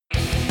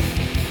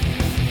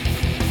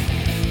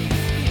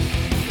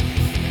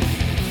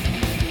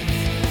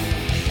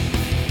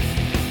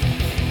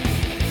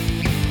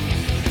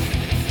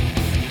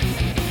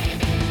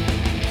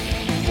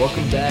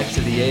welcome back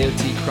to the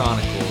AoT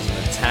Chronicles, an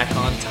Attack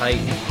on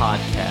Titan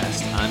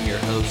podcast. I'm your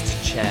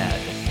host, Chad.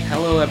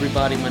 Hello,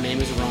 everybody. My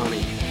name is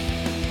Ronnie.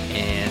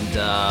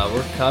 And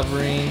we're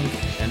covering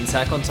an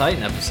Attack on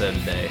Titan episode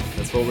today.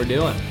 That's what we're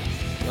doing.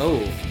 Oh,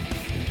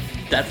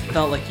 that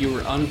felt like you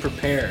were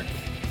unprepared.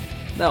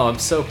 No, I'm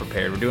so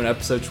prepared. We're doing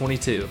episode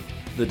 22,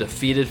 the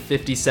defeated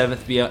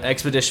 57th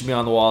Expedition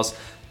Beyond the Walls,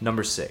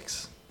 number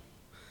 6.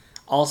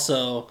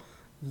 Also,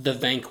 The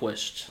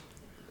Vanquished.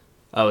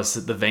 Oh, is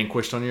it The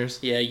Vanquished on yours?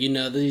 Yeah, you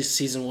know, these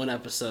season 1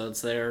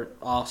 episodes, they're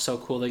all so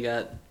cool. They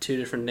got 2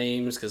 different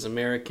names because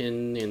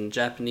American and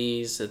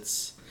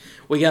Japanese.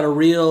 We got a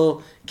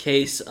real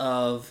case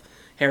of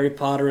Harry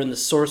Potter and the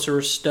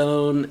Sorcerer's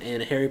Stone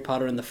and Harry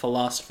Potter and the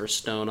Philosopher's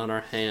Stone on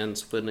our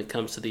hands when it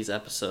comes to these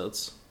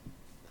episodes.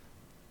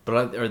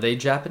 But are they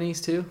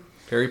Japanese too?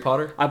 Harry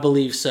Potter? I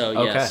believe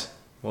so, yes. Okay.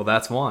 Well,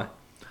 that's why.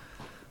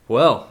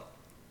 Well,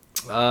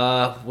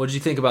 what did you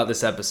think about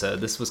this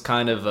episode? This was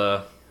kind of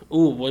a...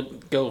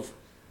 Go.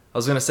 I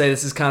was going to say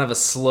this is kind of a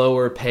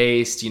slower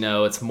paced,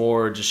 it's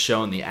more just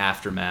showing the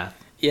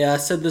aftermath. Yeah, I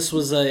said this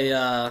was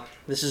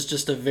this is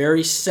just a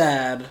very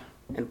sad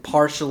and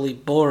partially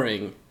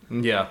boring,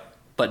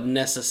 but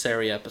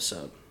necessary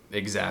episode.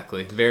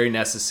 Exactly. Very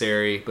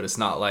necessary, but it's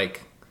not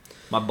like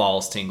my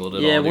balls tingled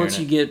at all. Yeah, once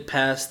you get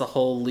past the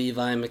whole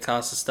Levi and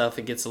Mikasa stuff,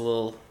 it gets a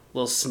little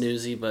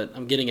snoozy, but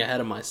I'm getting ahead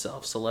of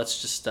myself, so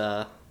let's just,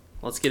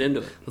 let's get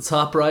into it. Let's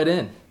hop right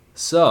in.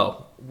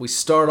 So, we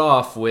start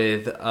off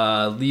with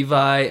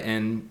Levi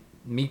and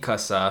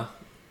Mikasa.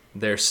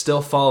 They're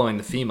still following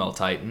the female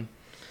Titan.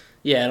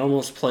 Yeah, it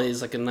almost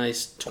plays like a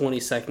nice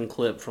 20-second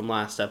clip from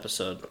last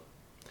episode.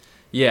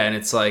 Yeah, and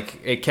it's like,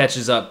 it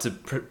catches up to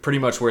pretty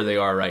much where they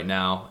are right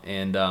now.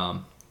 And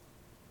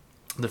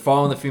they're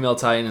following the female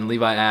Titan, and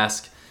Levi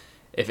asks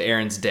if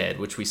Aaron's dead,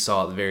 which we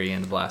saw at the very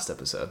end of last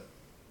episode.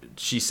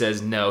 She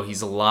says, no,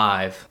 he's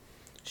alive.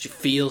 She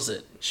feels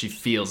it. She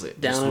feels it.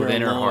 Down just in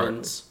within her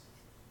loins.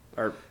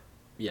 heart.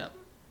 Yeah.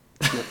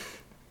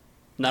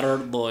 Not her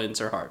loins,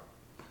 her heart.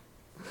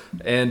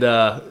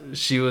 And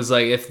she was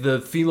like, if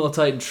the female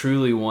Titan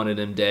truly wanted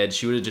him dead,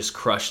 she would have just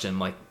crushed him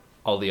like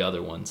all the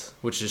other ones,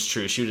 which is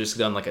true. She would have just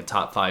done like a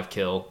top 5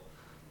 kill,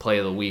 play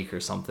of the week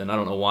or something. I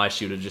don't know why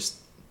she would have just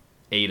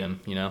ate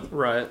him,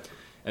 Right.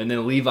 And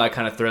then Levi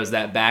kind of throws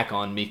that back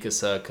on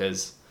Mikasa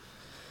because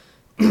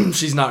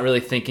she's not really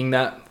thinking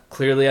that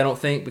clearly, I don't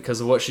think,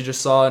 because of what she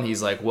just saw. And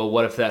he's like, well,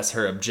 what if that's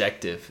her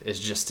objective, is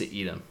just to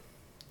eat him?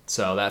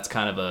 So that's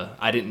kind of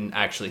I didn't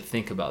actually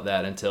think about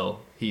that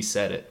until he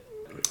said it.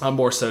 I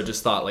more so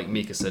just thought like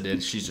Mikasa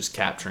did. She's just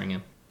capturing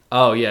him.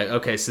 Oh, yeah.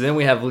 Okay, so then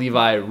we have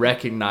Levi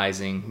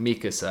recognizing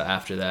Mikasa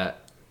after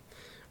that.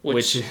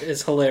 Which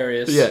is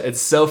hilarious. Yeah, it's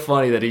so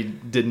funny that he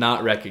did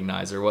not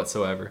recognize her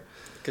whatsoever.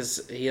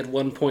 Because he at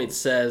one point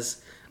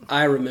says,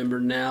 I remember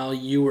now,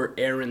 you were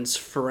Aaron's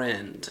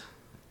friend.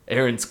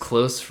 Aaron's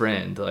close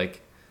friend.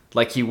 Like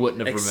he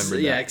wouldn't have remembered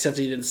that. Yeah, except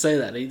he didn't say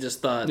that. He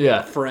just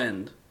thought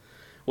friend.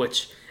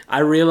 Which... I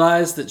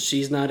realize that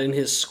she's not in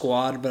his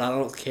squad, but I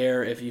don't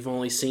care if you've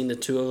only seen the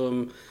two of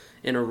them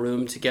in a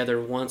room together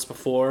once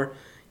before.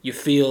 You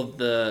feel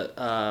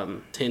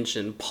the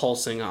tension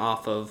pulsing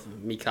off of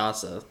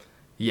Mikasa.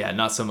 Yeah,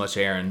 not so much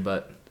Aaron,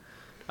 but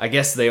I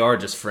guess they are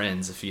just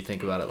friends if you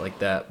think about it like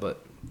that.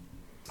 But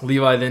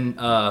Levi then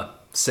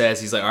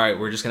says, he's like, all right,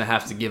 we're just going to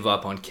have to give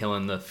up on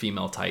killing the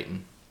female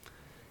Titan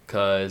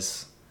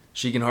because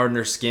she can harden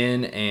her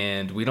skin,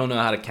 and we don't know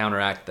how to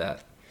counteract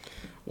that.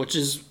 Which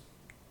is...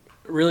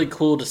 really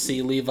cool to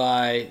see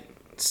Levi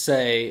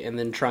say and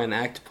then try and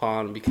act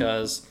upon,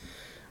 because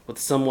with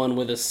someone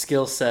with a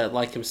skill set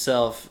like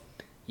himself,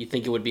 you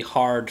think it would be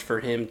hard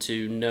for him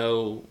to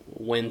know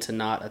when to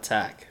not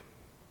attack.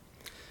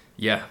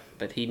 Yeah.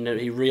 But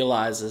he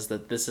realizes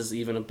that this is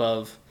even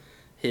above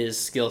his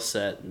skill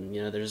set, and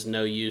there's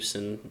no use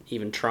in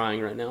even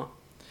trying right now.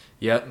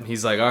 Yep.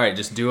 He's like, all right,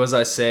 just do as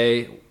I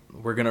say.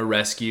 We're going to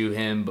rescue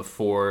him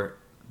before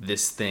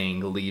this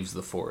thing leaves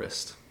the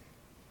forest.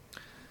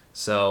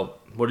 So,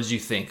 what did you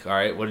think? All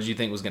right, what did you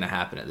think was going to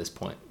happen at this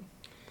point?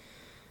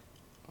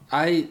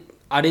 I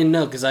didn't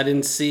know, because I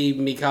didn't see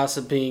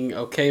Mikasa being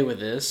okay with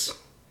this,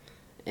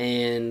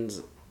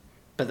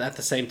 but at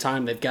the same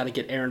time, they've got to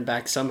get Aaron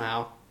back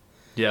somehow.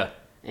 Yeah.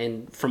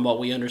 And from what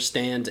we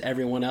understand,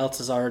 everyone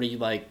else is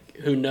already,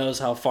 who knows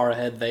how far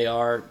ahead they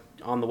are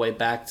on the way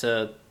back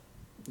to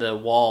the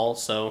wall,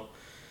 so...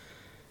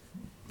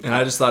 And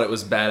I just thought it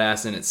was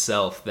badass in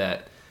itself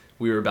that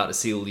we were about to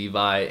see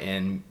Levi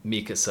and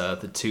Mikasa,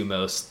 the two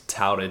most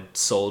touted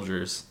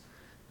soldiers,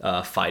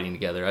 fighting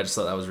together. I just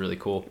thought that was really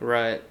cool.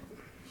 Right.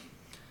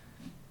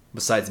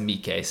 Besides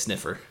Mike,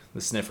 Sniffer,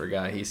 the Sniffer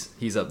guy,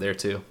 he's up there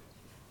too.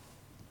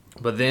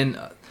 But then,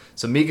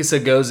 so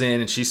Mikasa goes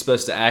in, and she's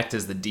supposed to act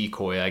as the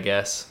decoy, I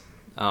guess.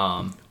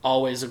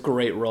 Always a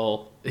great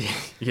role.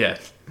 Yeah.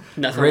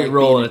 Nothing great like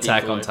role being in a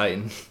Attack decoy. on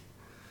Titan.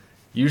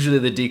 Usually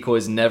the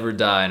decoys never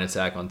die in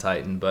Attack on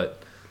Titan,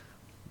 but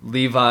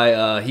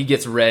Levi, he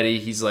gets ready.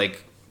 He's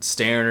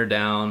staring her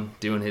down,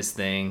 doing his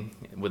thing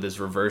with his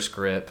reverse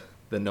grip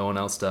that no one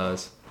else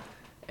does.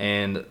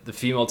 And the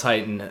female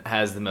Titan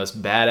has the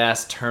most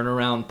badass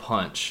turnaround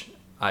punch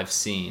I've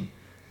seen.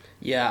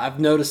 Yeah, I've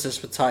noticed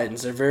this with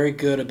Titans. They're very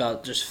good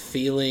about just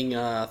feeling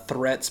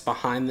threats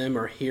behind them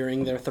or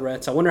hearing their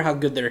threats. I wonder how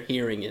good their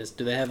hearing is.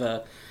 Do they have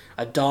a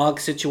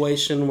dog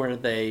situation where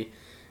they,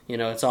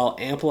 it's all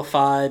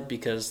amplified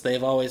because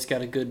they've always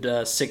got a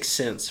good sixth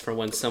sense for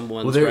when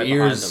someone's right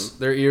behind them?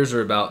 Their ears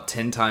are about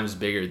 10 times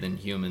bigger than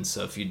humans,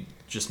 so if you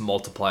just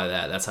multiply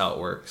that, that's how it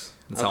works.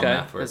 That's how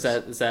math works.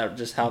 Is that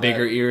just how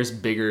bigger ears,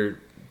 bigger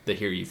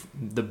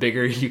the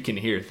bigger you can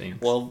hear things.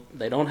 Well,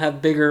 they don't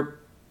have bigger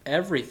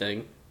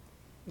everything,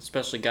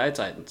 especially guy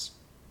Titans.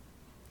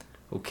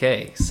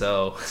 Okay,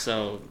 so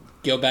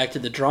go back to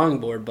the drawing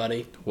board,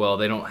 buddy. Well,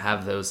 they don't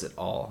have those at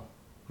all,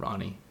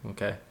 Ronnie.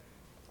 Okay.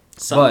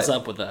 Something's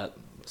up with that.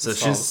 So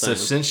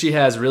since she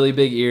has really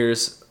big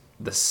ears,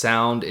 the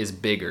sound is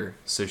bigger,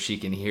 so she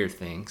can hear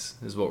things.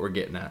 Is what we're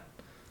getting at.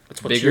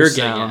 That's what you're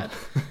getting at.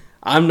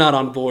 I'm not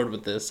on board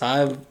with this.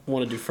 I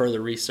want to do further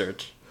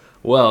research.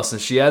 Well,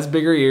 since she has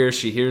bigger ears,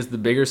 she hears the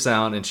bigger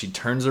sound, and she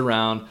turns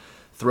around,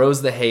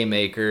 throws the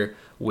haymaker,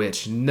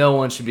 which no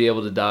one should be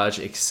able to dodge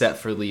except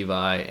for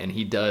Levi, and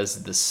he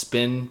does the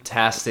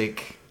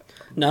spin-tastic.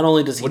 Not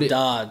only does he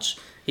dodge,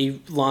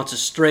 he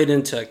launches straight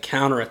into a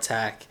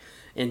counterattack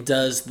and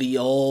does the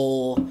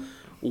old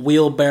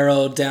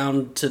wheelbarrow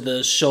down to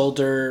the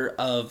shoulder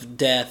of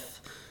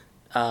death,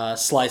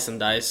 slice and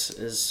dice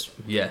is,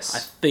 yes, I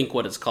think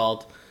what it's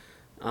called.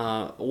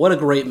 What a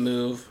great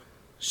move.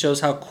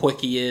 Shows how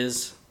quick he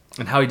is.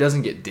 And how he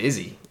doesn't get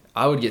dizzy.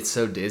 I would get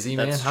so dizzy,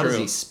 man. That's how true. Does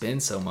he spin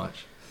so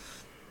much?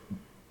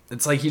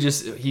 It's like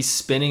he's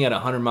spinning at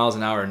 100 miles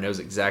an hour and knows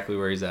exactly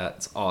where he's at.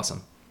 It's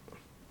awesome.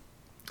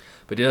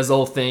 But he does the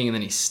whole thing, and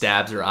then he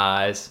stabs her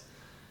eyes,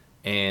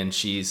 and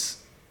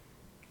she's...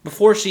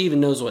 Before she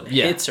even knows what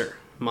hits her,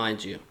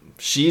 mind you.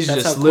 She's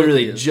just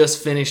literally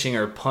just finishing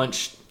her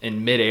punch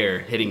in midair,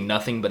 hitting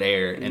nothing but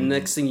air. And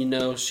next thing you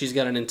know, she's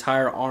got an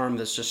entire arm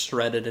that's just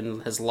shredded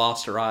and has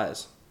lost her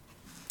eyes.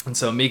 And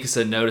so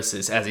Mikasa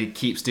notices as he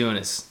keeps doing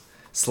his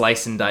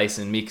slice and dice,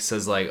 and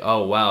Mikasa's like,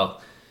 oh, wow,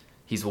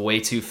 he's way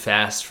too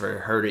fast for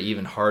her to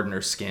even harden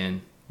her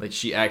skin. Like,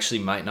 she actually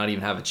might not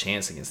even have a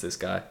chance against this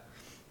guy.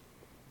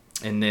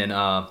 And then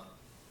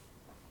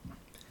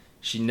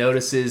she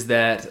notices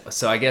that,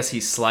 so I guess he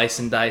slice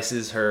and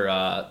dices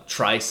her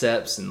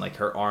triceps and like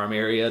her arm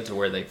area to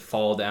where they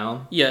fall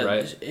down. Yeah,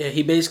 right?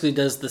 He basically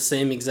does the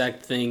same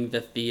exact thing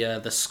that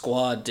the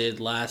squad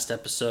did last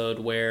episode,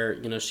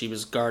 where she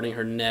was guarding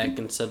her neck,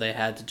 and so they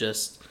had to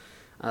just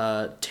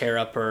tear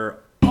up her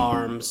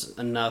arms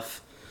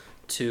enough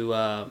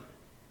to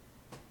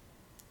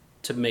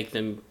make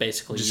them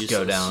basically just useless.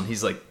 Go down.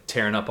 He's like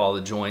tearing up all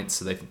the joints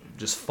so they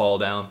just fall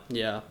down.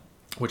 Yeah,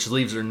 which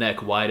leaves her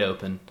neck wide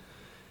open.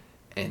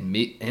 And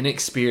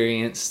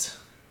inexperienced,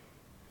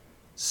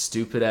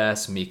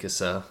 stupid-ass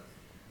Mikasa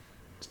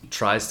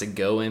tries to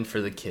go in for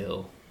the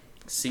kill.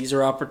 Sees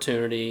her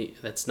opportunity.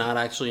 That's not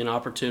actually an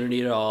opportunity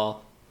at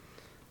all.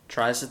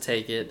 Tries to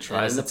take it.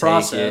 Tries in to the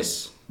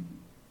process.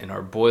 And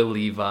our boy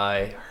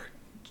Levi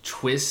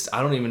twists.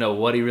 I don't even know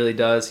what he really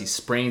does. He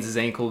sprains his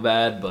ankle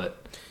bad,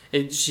 but...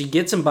 she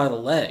gets him by the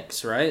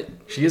legs, right?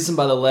 She gets him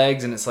by the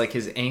legs, and it's like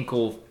his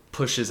ankle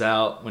pushes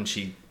out when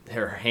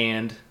her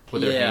hand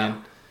with her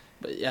hand.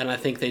 And I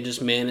think they just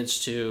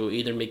managed to,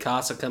 either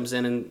Mikasa comes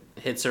in and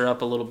hits her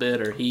up a little bit,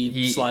 or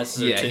he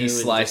slices her too. Yeah, he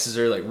slices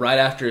her. Like right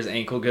after his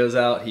ankle goes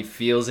out, he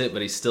feels it,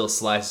 but he still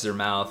slices her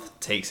mouth,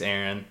 takes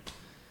Eren.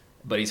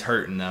 But he's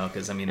hurting, though,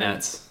 because, I mean,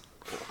 that's...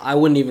 I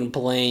wouldn't even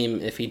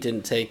blame if he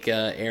didn't take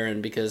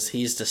Eren, because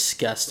he's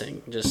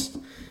disgusting. Just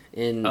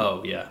in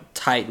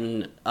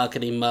Titan,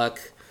 uckety muck.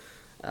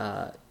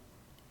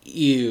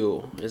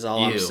 Ew is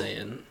all I'm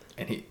saying.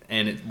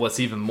 And what's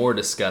even more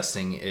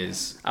disgusting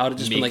is I would have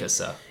just Mikasa.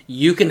 been like,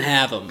 you can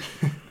have him.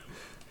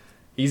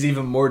 He's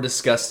even more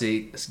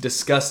disgusted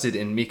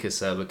in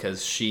Mikasa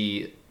because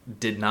she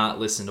did not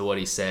listen to what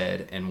he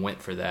said and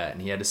went for that,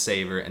 and he had to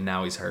save her, and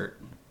now he's hurt.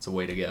 It's a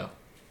way to go.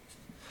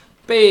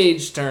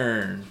 Page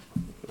turn.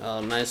 Oh,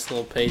 nice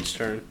little page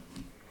turn.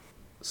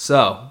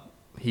 So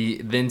he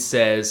then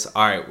says,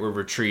 all right, we're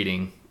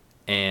retreating.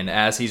 And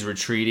as he's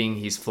retreating,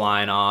 he's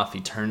flying off.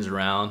 He turns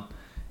around, and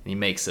he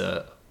makes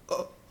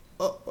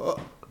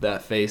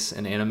that face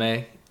in anime,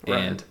 right.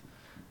 And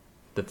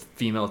the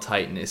female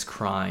Titan is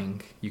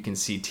crying. You can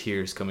see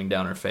tears coming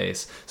down her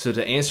face. So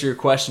to answer your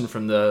question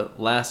from the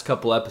last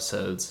couple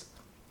episodes,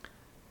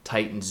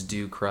 Titans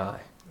do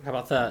cry. How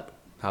about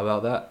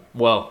that?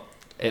 Well,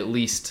 at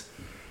least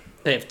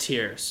they have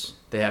tears.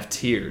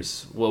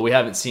 Well, we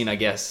haven't seen, I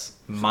guess,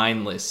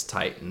 mindless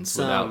Titans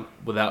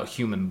without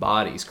human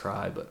bodies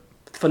cry, but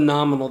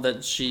phenomenal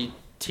that she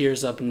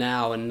tears up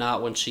now and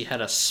not when she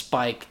had a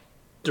spike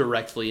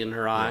directly in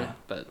her eye,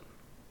 but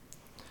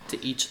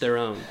to each their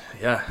own.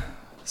 Yeah.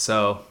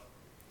 So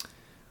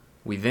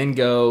we then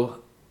go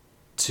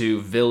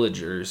to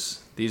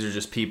villagers. These are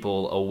just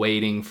people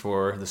awaiting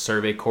for the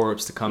Survey Corps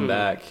to come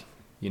back.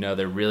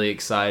 They're really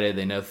excited.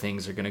 They know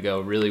things are going to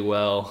go really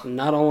well.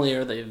 Not only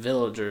are they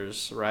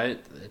villagers,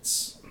 right?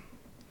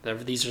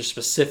 These are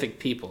specific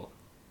people.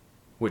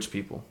 Which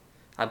people?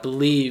 I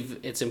believe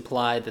it's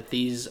implied that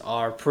these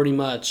are pretty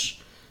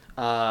much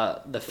the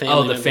family members. The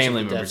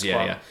family of the members, Dead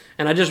Squad. yeah.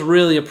 And I just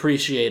really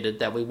appreciated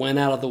that we went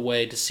out of the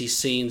way to see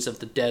scenes of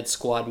the Dead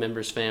Squad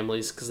members'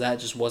 families, because that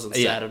just wasn't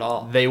sad at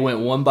all. They went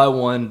one by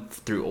one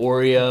through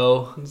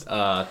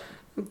Oreo.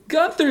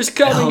 Gunther's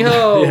coming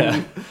home!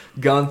 Yeah.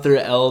 Gunther,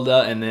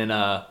 Elda, and then,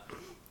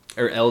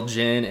 or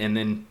Elgin, and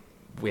then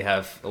we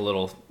have a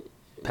little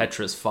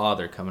Petra's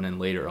father coming in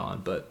later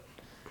on, but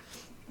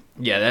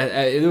yeah,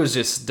 it was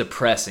just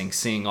depressing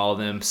seeing all of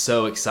them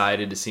so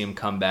excited to see him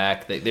come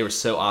back. They were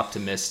so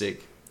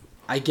optimistic.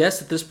 I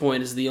guess at this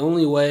point is the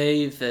only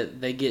way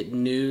that they get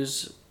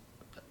news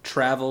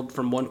traveled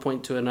from one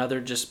point to another,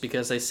 just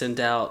because they sent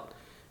out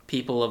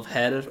people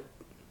ahead.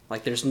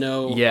 Like there's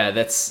no... Yeah,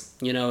 that's...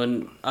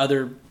 and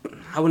other...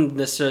 I wouldn't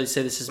necessarily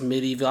say this is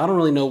medieval. I don't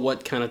really know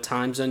what kind of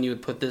time zone you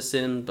would put this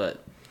in,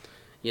 but,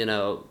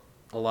 a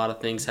lot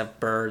of things have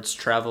birds,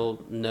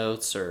 travel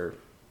notes, or...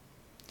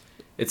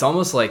 It's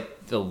almost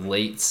like the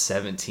late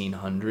 1700s,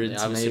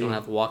 obviously maybe. You don't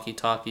have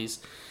walkie-talkies.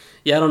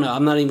 Yeah, I don't know.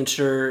 I'm not even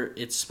sure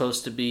it's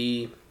supposed to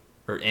be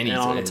or any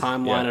on a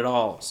timeline at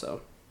all.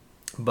 So,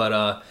 but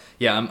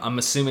I'm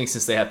assuming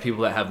since they have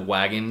people that have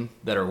wagon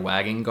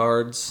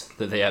guards,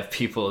 that they have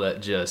people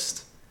that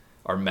just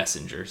are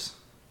messengers.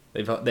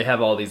 They have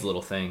all these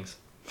little things,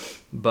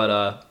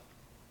 but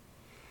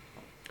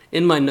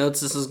in my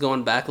notes, this is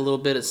going back a little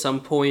bit. At some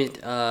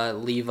point,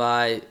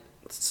 Levi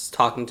is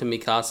talking to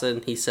Mikasa,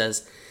 and he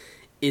says,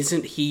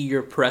 "Isn't he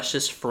your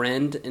precious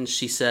friend?" And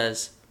she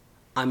says,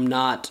 "I'm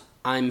not.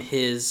 I'm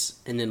his."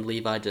 And then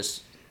Levi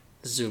just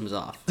zooms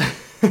off.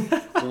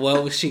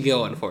 What was she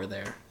going for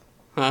there?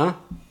 Huh?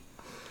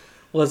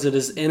 Was it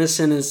as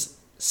innocent as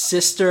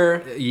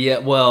sister? Yeah,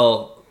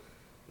 well...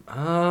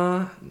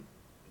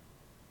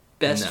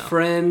 Best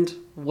friend?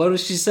 What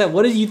did she say?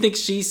 What do you think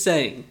she's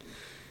saying?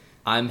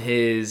 I'm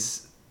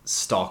his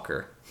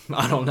stalker.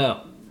 I don't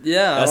know.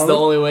 Yeah. That's the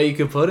only way you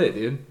could put it,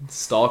 dude.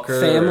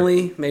 Stalker.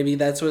 Family? Maybe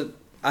that's what...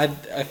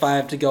 If I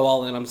have to go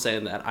all in, I'm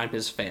saying that. I'm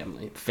his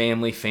family.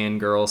 Family,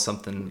 fangirl,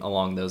 something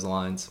along those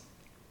lines.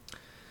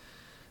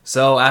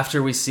 So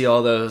after we see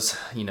all those,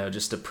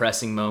 just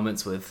depressing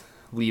moments with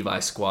Levi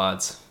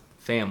Squad's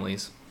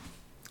families,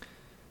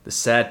 the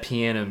sad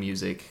piano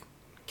music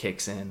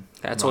kicks in.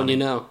 That's when you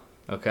know.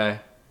 Okay?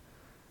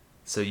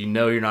 So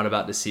you're not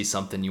about to see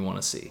something you want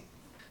to see.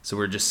 So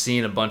we're just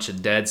seeing a bunch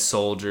of dead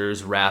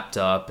soldiers wrapped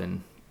up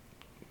in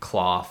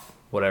cloth,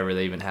 whatever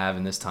they even have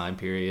in this time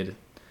period.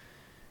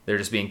 They're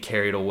just being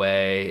carried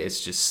away.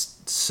 It's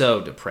just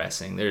so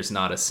depressing. There's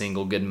not a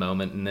single good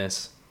moment in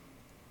this.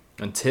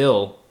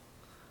 Until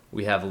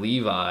we have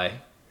Levi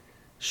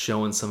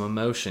showing some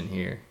emotion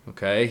here.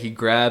 Okay? He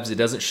grabs, it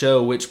doesn't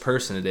show which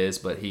person it is,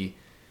 but he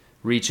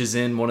reaches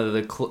in one of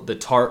the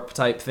tarp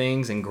type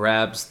things and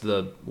grabs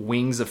the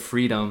Wings of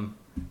Freedom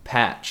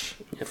patch.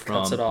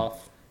 Cuts it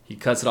off. He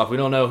cuts it off. We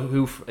don't know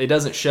who. It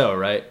doesn't show,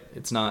 right?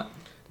 It's not.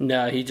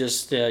 No, he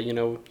just,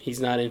 he's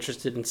not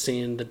interested in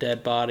seeing the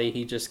dead body.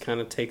 He just kind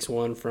of takes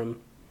one from...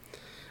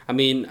 I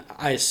mean,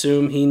 I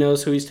assume he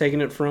knows who he's taking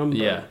it from.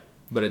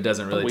 But it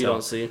doesn't really tell. We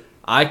don't see.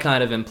 I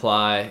kind of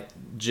imply,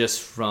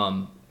 just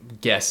from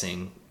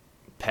guessing,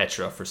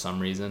 Petra for some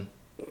reason.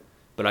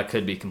 But I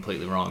could be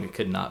completely wrong. It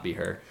could not be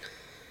her.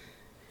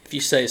 If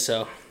you say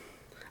so.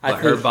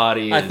 Her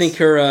body I think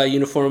her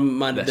uniform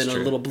might have been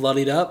true. A little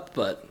bloodied up,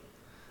 but...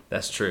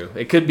 That's true.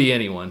 It could be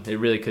anyone. It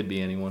really could be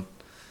anyone.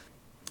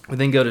 We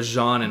then go to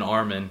Jean and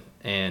Armin,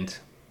 and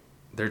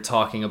they're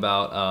talking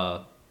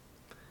about...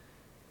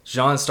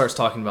 Jean starts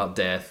talking about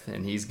death,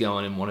 and he's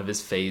going in one of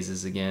his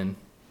phases again.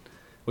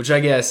 Which I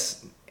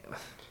guess...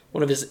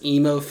 One of his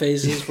emo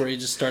phases where he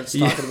just starts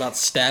talking about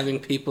stabbing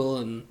people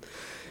and...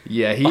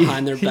 Yeah,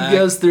 behind their back. He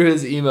goes through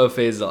his emo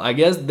phase. I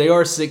guess they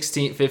are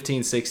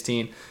 15,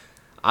 16.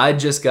 I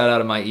just got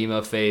out of my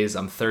emo phase.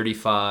 I'm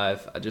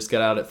 35. I just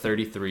got out at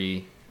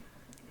 33.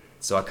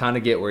 So I kind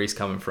of get where he's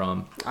coming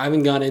from. I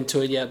haven't got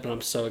into it yet, but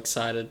I'm so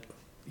excited.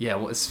 Yeah,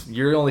 well,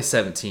 you're only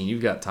 17.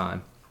 You've got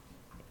time.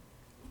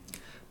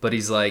 But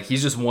he's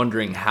just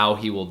wondering how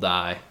he will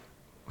die.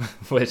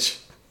 Which,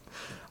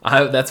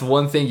 that's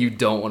one thing you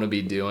don't want to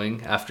be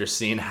doing after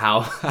seeing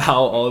how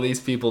all these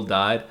people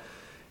died.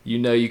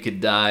 You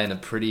could die in a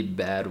pretty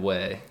bad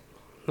way.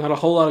 Not a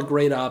whole lot of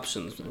great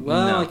options.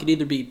 Well, No. I could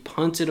either be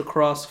punted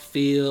across a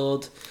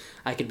field,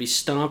 I could be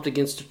stomped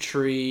against a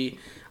tree,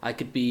 I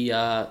could be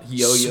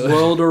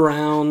swirled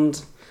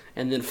around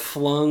and then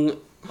flung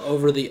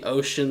over the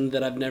ocean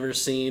that I've never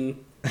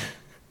seen.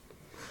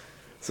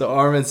 So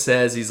Armin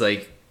says, he's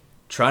like,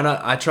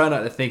 I try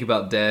not to think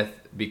about death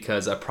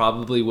because I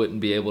probably wouldn't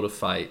be able to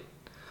fight.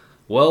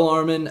 Well,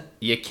 Armin,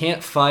 you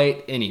can't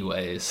fight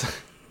anyways.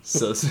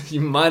 So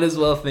you might as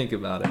well think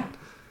about it.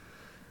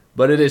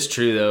 But it is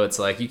true, though. It's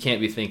like you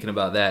can't be thinking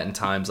about that in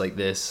times like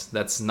this.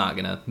 That's not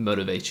going to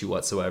motivate you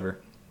whatsoever.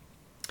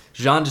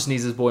 Jean just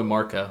needs his boy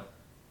Marco.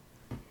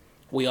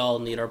 We all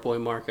need our boy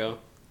Marco.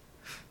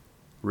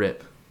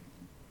 Rip.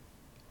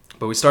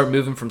 But we start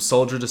moving from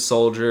soldier to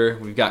soldier.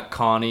 We've got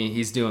Connie.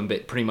 He's doing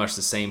pretty much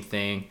the same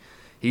thing.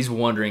 he's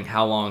wondering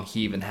how long he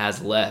even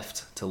has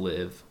left to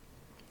live.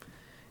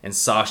 And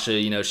Sasha,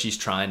 you know, she's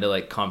trying to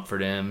like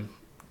comfort him,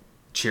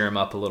 cheer him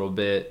up a little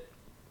bit.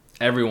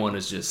 Everyone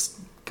is just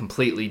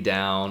completely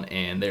down,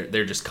 and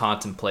they're just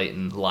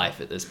contemplating life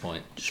at this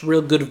point. Just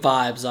real good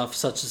vibes off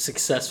such a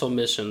successful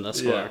mission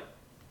thus far.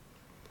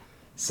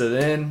 So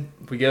then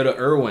we go to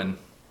Irwin,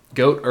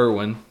 Goat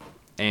Irwin,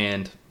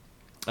 and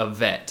a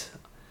vet.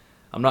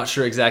 I'm not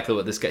sure exactly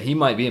what this guy... He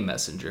might be a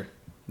messenger,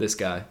 this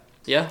guy.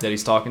 Yeah. That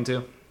he's talking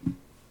to.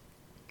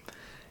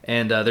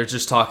 And they're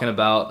just talking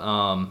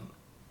about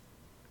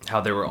how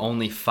there were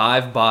only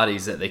 5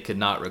 bodies that they could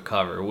not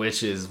recover,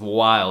 which is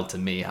wild to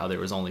me how there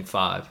was only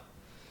 5.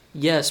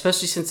 Yeah,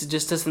 especially since it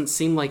just doesn't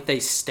seem like they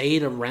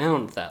stayed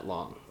around that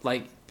long.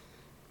 Like,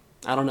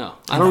 I don't know.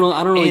 I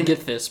don't really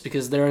get this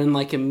because they're in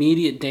like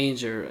immediate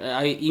danger.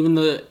 Even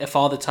though if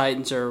all the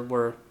Titans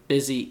were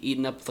busy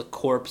eating up the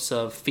corpse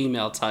of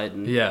female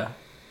Titan. Yeah.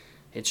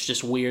 It's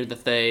just weird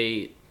that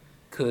they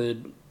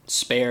could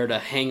spare to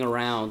hang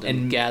around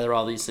and gather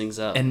all these things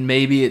up. And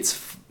maybe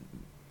it's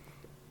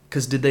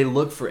because did they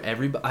look for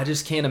everybody? I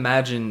just can't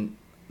imagine.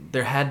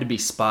 There had to be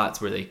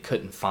spots where they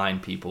couldn't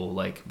find people,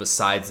 like,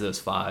 besides those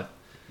 5.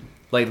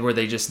 Like, where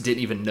they just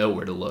didn't even know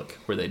where to look,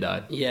 where they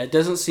died. Yeah, it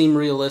doesn't seem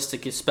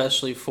realistic,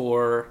 especially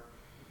for,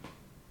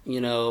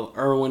 you know,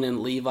 Irwin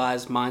and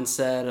Levi's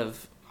mindset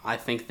of, I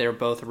think they're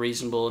both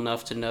reasonable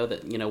enough to know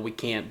that, you know, we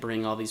can't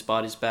bring all these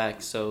bodies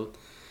back. So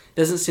it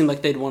doesn't seem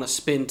like they'd want to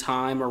spend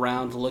time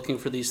around looking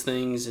for these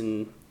things.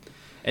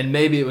 And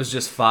maybe it was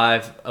just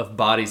 5 of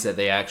bodies that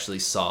they actually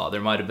saw. There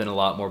might have been a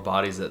lot more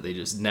bodies that they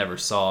just never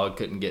saw,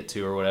 couldn't get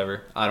to or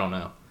whatever. I don't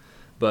know.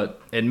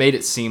 But it made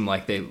it seem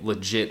like they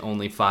legit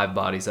only 5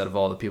 bodies out of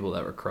all the people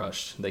that were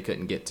crushed they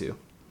couldn't get to.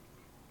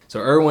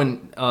 So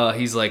Irwin,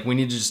 he's like, we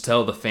need to just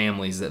tell the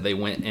families that they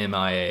went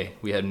MIA.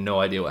 We had no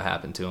idea what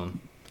happened to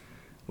them,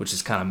 which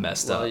is kind of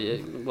messed up.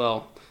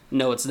 Well,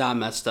 no, it's not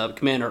messed up.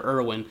 Commander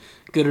Irwin,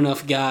 good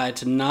enough guy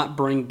to not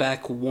bring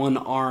back one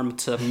arm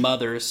to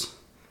mothers.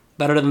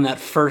 Better than that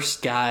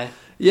first guy.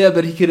 Yeah,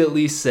 but he could at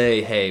least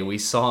say, hey, we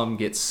saw him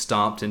get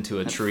stomped into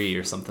a tree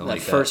or something like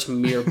that. That first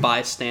mere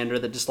bystander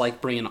that just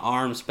liked bringing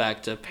arms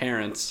back to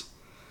parents.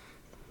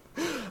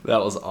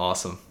 That was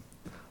awesome.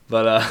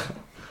 But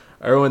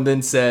Irwin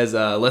then says,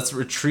 let's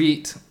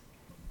retreat.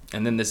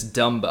 And then this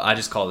Dumbo, I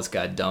just call this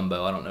guy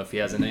Dumbo. I don't know if he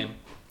has a name.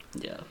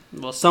 Yeah.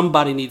 Well,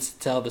 somebody needs to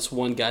tell this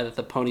one guy that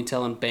the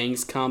ponytail and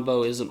bangs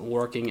combo isn't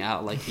working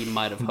out like he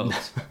might have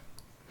hoped.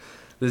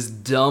 This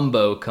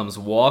Dumbo comes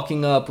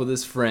walking up with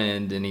his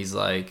friend, and he's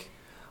like,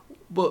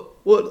 but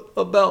what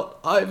about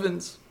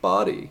Ivan's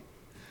body?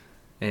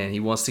 And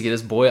he wants to get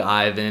his boy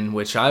Ivan,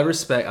 which I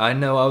respect. I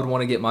know I would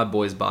want to get my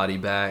boy's body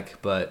back,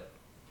 but,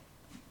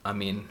 I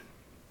mean,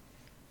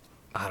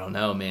 I don't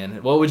know,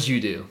 man. What would you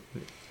do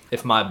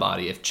if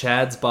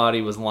Chad's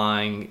body was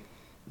lying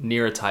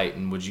near a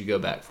Titan, would you go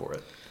back for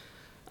it?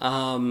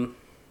 I mean,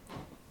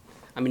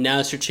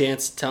 now's your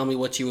chance to tell me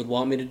what you would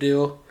want me to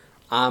do.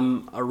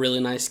 I'm a really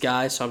nice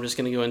guy, so I'm just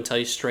going to go ahead and tell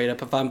you straight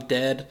up. If I'm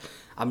dead,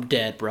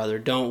 brother.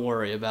 Don't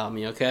worry about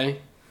me, okay?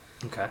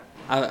 Okay.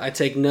 I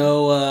take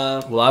no...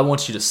 Well, I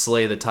want you to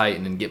slay the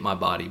Titan and get my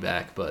body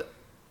back, but...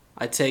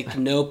 I take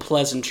no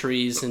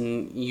pleasantries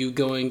and you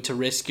going to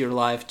risk your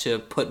life to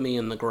put me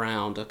in the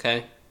ground,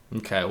 okay?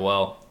 Okay,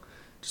 well,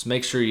 just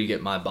make sure you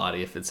get my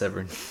body if it's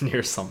ever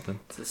near something.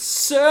 It's a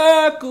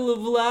circle of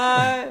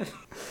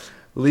life.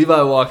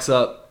 Levi walks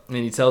up and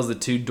he tells the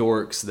 2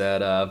 dorks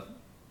that...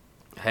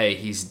 hey,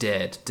 he's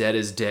dead. Dead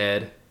is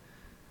dead.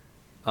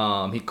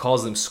 He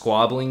calls them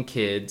squabbling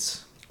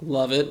kids.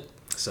 Love it.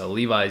 So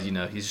Levi's, you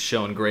know, he's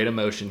showing great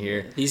emotion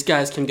here. These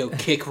guys can go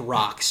kick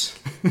rocks.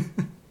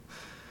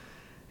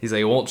 He's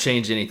like, it won't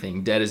change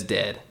anything. Dead is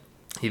dead.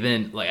 He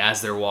then, like,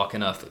 as they're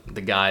walking up,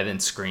 the guy then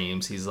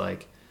screams. He's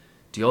like,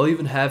 do y'all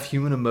even have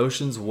human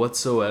emotions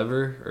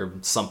whatsoever? Or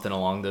something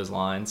along those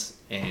lines.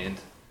 And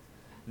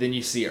then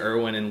you see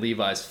Irwin and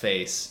Levi's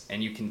face,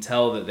 and you can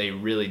tell that they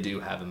really do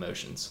have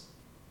emotions.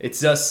 It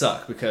does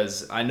suck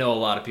because I know a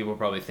lot of people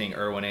probably think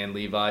Irwin and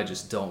Levi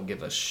just don't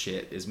give a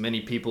shit. As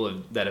many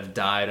people that have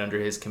died under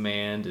his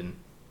command and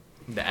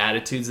the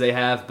attitudes they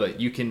have, but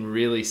you can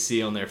really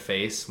see on their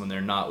face when they're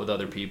not with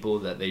other people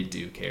that they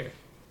do care.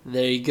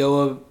 They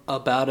go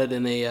about it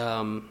in a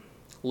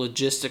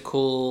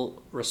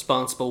logistical,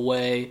 responsible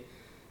way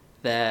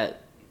and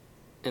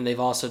they've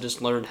also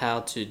just learned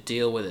how to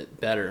deal with it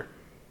better.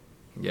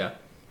 Yeah.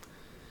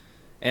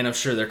 And I'm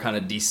sure they're kind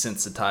of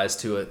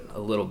desensitized to it a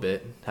little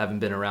bit, having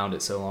been around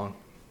it so long.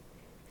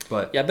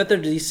 But yeah, I bet they're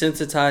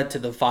desensitized to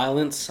the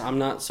violence. I'm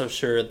not so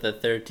sure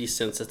that they're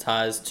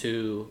desensitized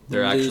to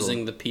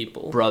losing the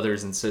people.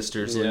 Brothers and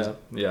sisters.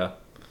 Yeah.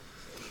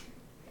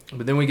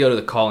 But then we go to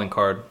the calling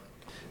card.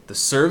 The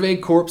Survey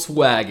Corps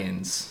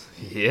wagons.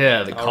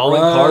 Yeah, the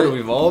calling card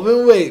we've all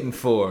been waiting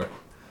for.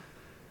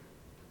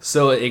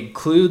 So it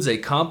includes a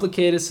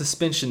complicated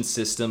suspension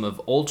system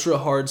of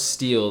ultra-hard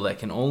steel that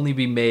can only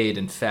be made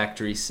in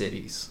factory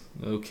cities.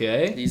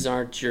 Okay. These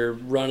aren't your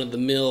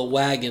run-of-the-mill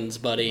wagons,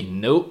 buddy.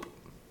 Nope.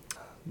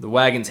 The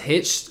wagon's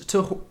hitched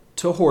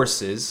to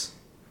horses.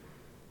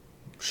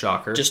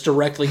 Shocker. Just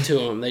directly to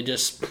him. They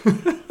just...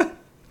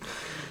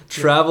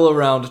 Travel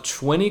around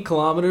 20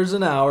 kilometers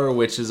an hour,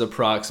 which is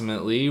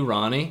approximately,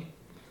 Ronnie,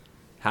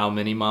 how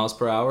many miles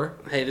per hour?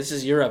 Hey, this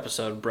is your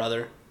episode,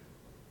 brother.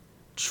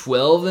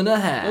 12 and a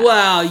half.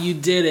 Wow, you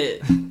did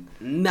it.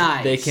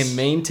 Nice. They can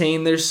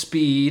maintain their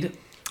speed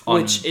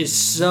on which is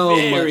so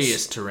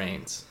various much.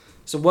 terrains.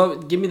 So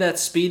what? Give me that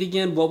speed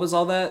again. What was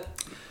all that?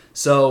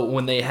 So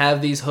when they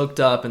have these hooked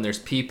up and there's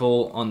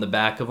people on the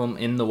back of them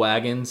in the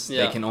wagons,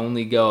 they can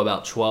only go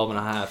about 12 and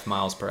a half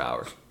miles per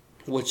hour.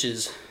 Which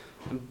is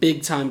a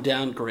big time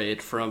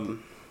downgrade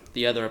from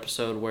the other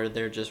episode where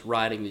they're just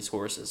riding these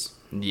horses.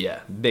 Yeah,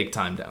 big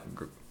time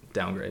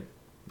downgrade.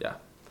 Yeah.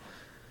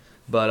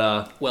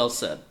 But well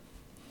said.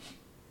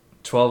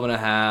 12 and a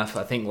half,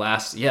 I think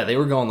they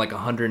were going like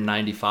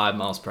 195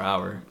 miles per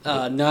hour.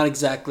 Not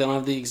exactly. I don't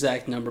have the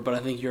exact number, but I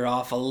think you're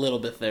off a little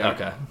bit there.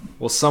 Okay.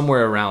 Well,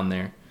 somewhere around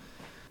there.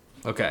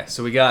 Okay,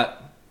 so we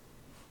got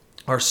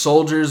our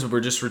soldiers.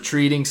 We're just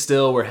retreating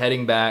still. We're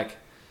heading back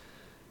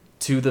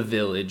to the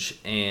village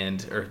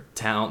or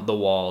town, the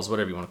walls,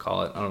 whatever you want to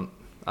call it.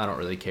 I don't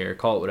really care.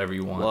 Call it whatever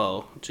you want.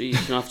 Whoa, geez,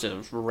 you don't have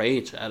to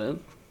rage at it.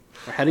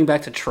 We're heading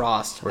back to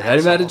Trost. We're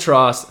heading back to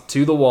Trost,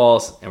 to the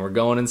walls, and we're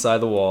going inside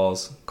the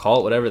walls.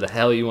 Call it whatever the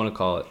hell you want to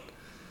call it.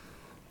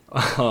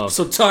 I'm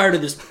so tired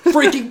of this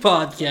freaking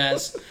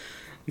podcast.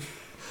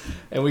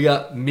 And we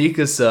got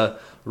Mikasa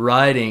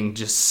riding,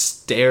 just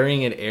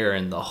staring at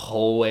Eren the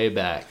whole way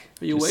back.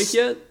 Are you awake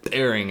yet?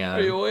 Staring at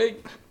him. Are you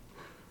awake?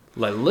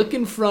 Like, look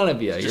in front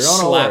of you. Just You're on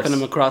a slapping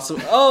horse. him across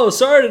the... Oh,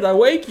 sorry, did I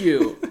wake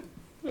you?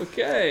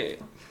 Okay.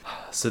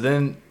 So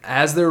then,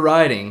 as they're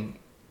riding,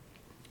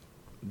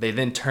 they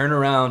then turn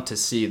around to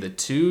see the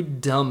two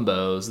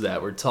Dumbos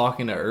that were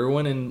talking to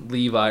Erwin and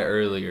Levi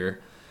earlier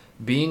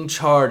being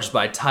charged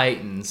by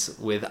Titans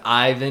with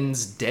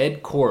Ivan's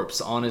dead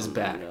corpse on his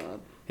back.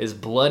 His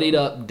bloodied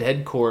up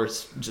dead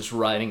corpse just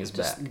riding his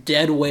back.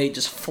 Dead weight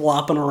just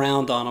flopping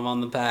around on him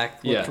on the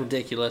back. Looked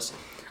ridiculous.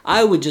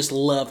 I would just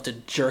love to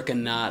jerk a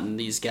knot in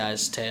these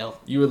guys' tail.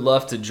 You would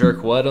love to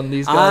jerk what on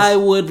these guys? I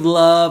would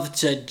love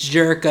to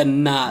jerk a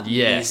knot in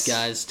these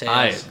guys' tails.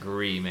 I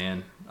agree,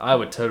 man. I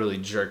would totally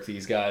jerk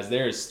these guys.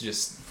 They're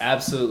just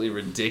absolutely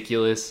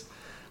ridiculous.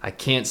 I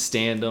can't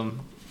stand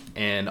them.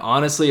 And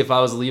honestly, if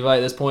I was Levi at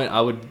this point,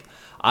 I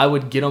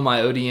would get on my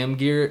ODM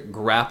gear,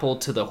 grapple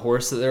to the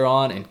horse that they're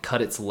on, and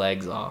cut its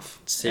legs off.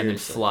 Seriously. And then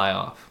fly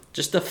off.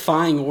 Just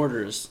defying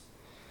orders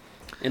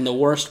in the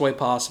worst way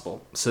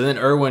possible. So then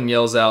Erwin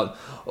yells out,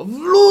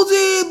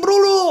 "Vluzi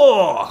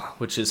Brulo!"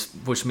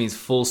 which means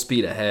full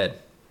speed ahead.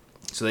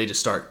 So they just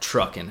start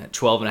trucking at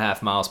 12 and a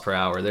half miles per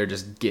hour. They're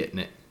just getting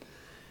it.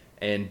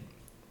 And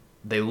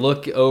they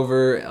look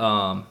over.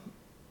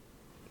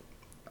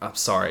 I'm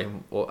sorry.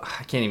 Well,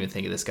 I can't even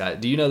think of this guy.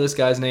 Do you know this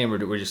guy's name,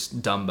 or we're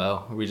just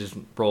Dumbo? Are we just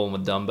rolling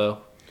with Dumbo?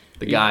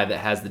 The guy that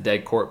has the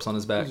dead corpse on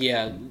his back?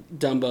 Yeah,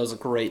 Dumbo's a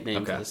great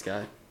name for this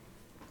guy.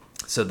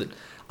 So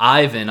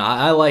Ivan,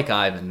 I like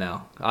Ivan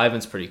now.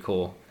 Ivan's pretty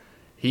cool.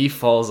 He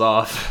falls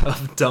off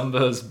of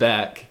Dumbo's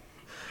back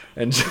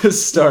and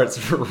just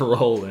starts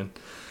rolling.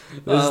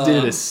 This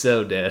dude is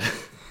so dead.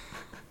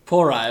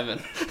 Poor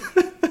Ivan.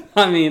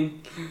 I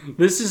mean,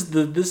 this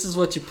is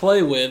what you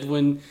play with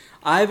when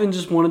Ivan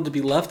just wanted to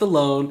be left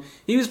alone.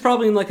 He was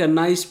probably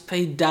in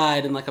he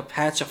died in like a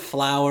patch of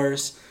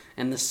flowers,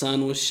 and the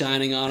sun was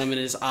shining on him, and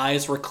his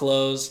eyes were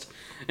closed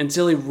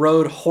until he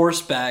rode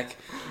horseback,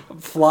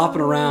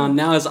 flopping around.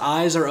 Now his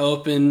eyes are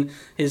open,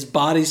 his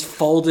body's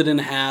folded in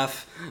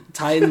half.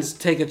 Titans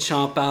take a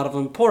chomp out of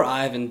him. Poor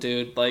Ivan,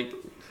 dude.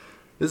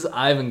 This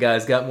Ivan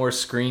guy's got more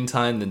screen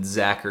time than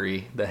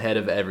Zachary, the head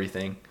of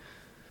everything.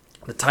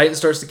 The Titan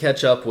starts to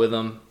catch up with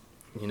him.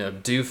 You know,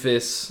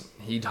 Doofus,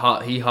 he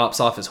hops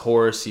off his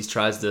horse.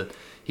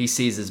 He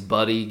sees his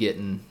buddy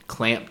getting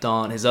clamped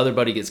on. His other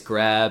buddy gets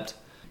grabbed.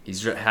 He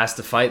has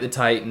to fight the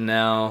Titan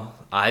now.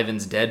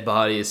 Ivan's dead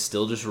body is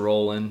still just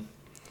rolling.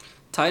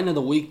 Titan of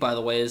the week, by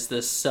the way, is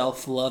this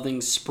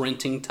self-loving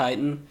sprinting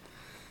Titan.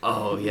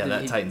 Oh, yeah,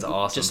 that Titan's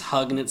awesome. Just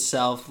hugging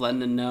itself,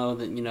 letting it know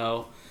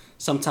that,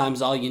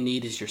 sometimes all you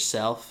need is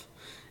yourself.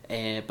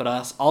 But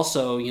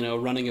also,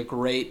 running a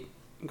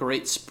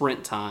great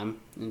sprint time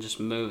and just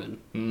moving.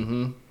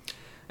 Mm-hmm.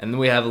 And then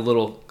we have a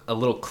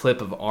little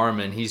clip of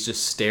Armin. He's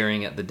just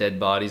staring at the dead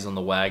bodies on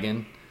the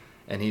wagon.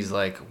 And he's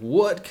like,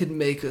 what could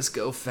make us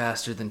go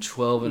faster than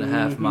 12 and a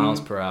half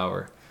miles per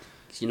hour?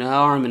 You know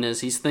how Armin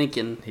is. He's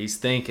thinking.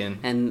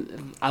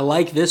 And I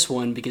like this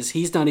one because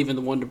he's not even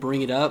the one to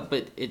bring it up,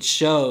 but it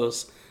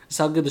shows. That's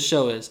how good the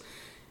show is.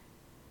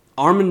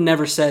 Armin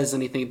never says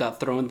anything about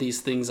throwing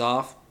these things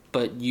off,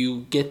 but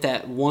you get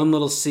that one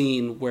little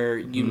scene where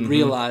you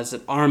realize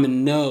that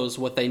Armin knows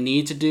what they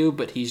need to do,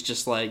 but he's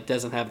just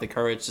doesn't have the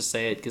courage to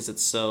say it because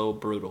it's so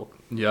brutal.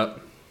 Yep.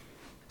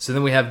 So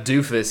then we have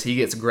Doofus. He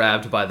gets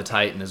grabbed by the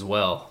Titan as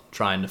well,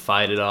 trying to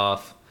fight it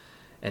off.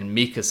 And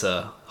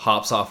Mikasa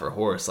hops off her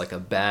horse like a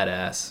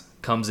badass,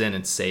 comes in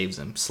and saves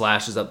him,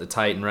 slashes up the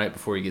Titan right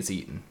before he gets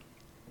eaten.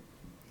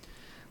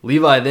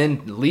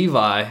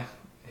 Levi,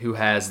 who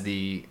has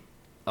the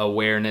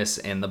awareness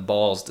and the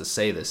balls to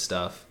say this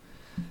stuff,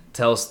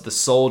 tells the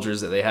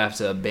soldiers that they have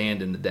to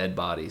abandon the dead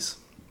bodies.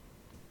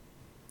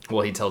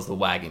 Well, he tells the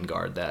wagon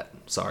guard that.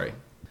 Sorry.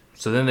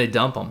 So then they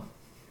dump them.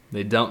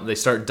 They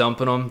start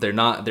dumping them.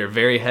 They're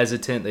very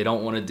hesitant. They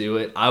don't want to do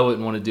it. I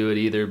wouldn't want to do it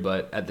either,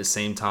 but at the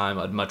same time,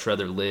 I'd much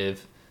rather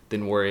live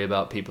than worry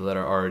about people that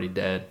are already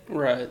dead.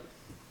 Right.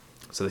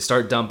 So they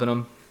start dumping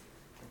them.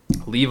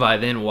 Levi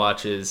then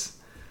watches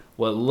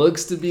what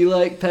looks to be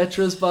like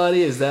Petra's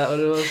body. Is that what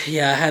it was?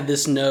 Yeah, I had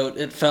this note.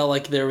 It felt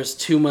like there was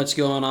too much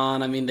going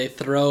on. I mean, they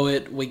throw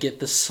it. We get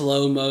the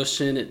slow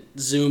motion. It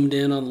zoomed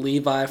in on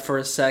Levi for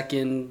a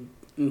second.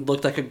 It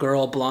looked like a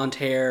girl, blonde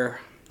hair.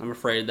 I'm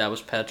afraid that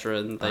was Petra.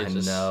 And they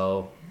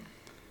know.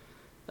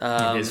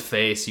 In his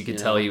face, you could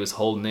tell he was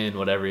holding in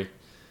whatever.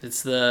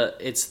 It's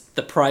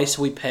the price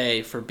we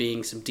pay for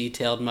being some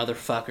detailed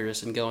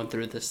motherfuckers and going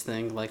through this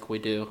thing like we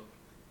do.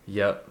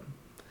 Yep.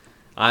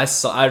 I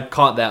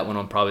caught that one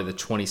on probably the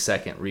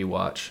 22nd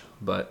rewatch,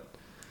 but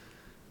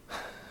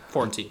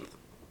 14th.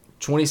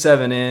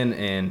 27 in,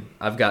 and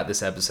I've got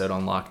this episode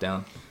on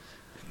lockdown.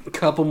 A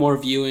couple more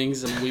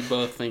viewings, and we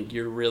both think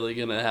you're really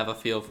going to have a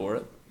feel for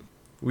it.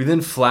 We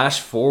then flash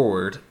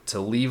forward to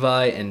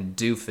Levi and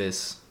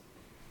Doofus.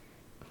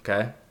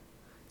 Okay?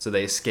 So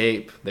they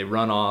escape. They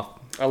run off.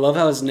 I love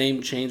how his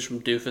name changed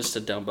from Doofus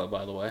to Dumbo,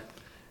 by the way.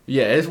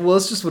 Yeah, it's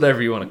just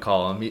whatever you want to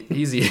call him.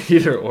 He's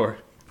either or.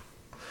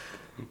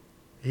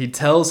 He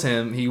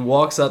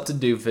walks up to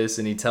Doofus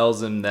and he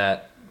tells him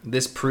that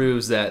this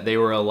proves that they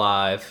were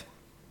alive,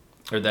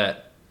 or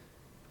that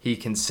he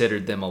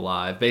considered them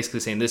alive. Basically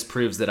saying, this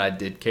proves that I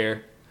did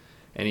care.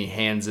 And he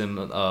hands him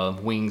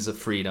Wings of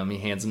Freedom. He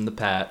hands him the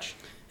patch.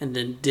 And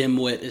then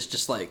Dimwit is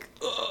just like...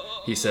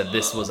 He said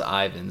this was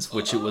Ivan's,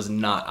 which it was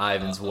not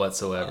Ivan's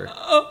whatsoever.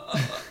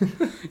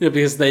 Yeah,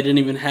 because they didn't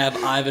even have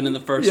Ivan in the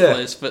first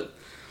place. But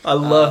I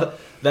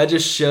love... that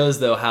just shows,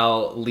 though,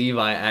 how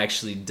Levi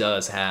actually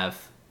does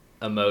have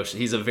emotion.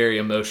 He's a very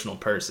emotional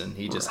person.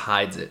 He just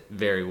hides it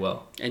very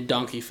well. And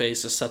Donkey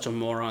Face is such a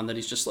moron that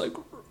he's just like...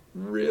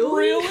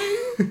 Really?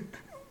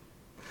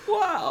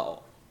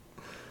 Wow.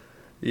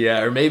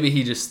 Yeah, or maybe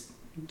he just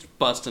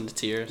bust into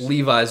tears.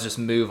 Levi's just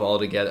move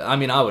altogether. I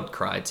mean, I would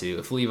cry too.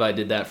 If Levi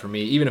did that for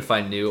me, even if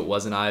I knew it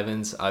wasn't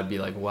Ivan's, I'd be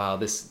like, wow,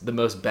 this the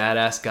most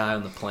badass guy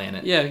on the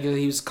planet. Yeah, because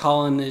he was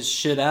calling his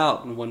shit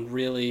out, and when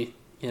really,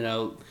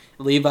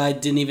 Levi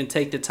didn't even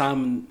take the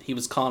time when he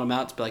was calling him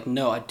out to be like,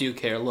 no, I do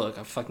care. Look,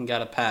 I fucking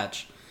got a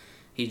patch.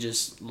 He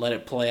just let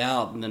it play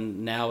out, and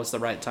then now is the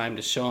right time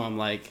to show him,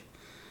 like,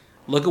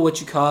 look at what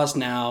you caused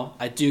now.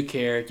 I do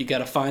care. You got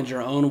to find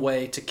your own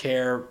way to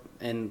care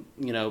and,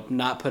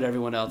 not put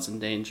everyone else in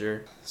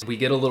danger. We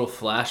get a little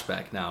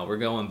flashback now. We're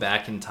going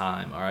back in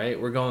time, all right?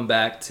 We're going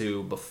back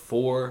to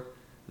before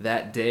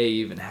that day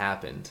even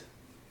happened.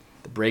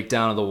 The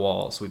breakdown of the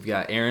walls. We've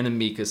got Aaron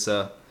and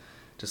Mikasa,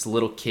 just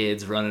little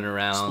kids running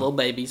around. Just little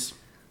babies.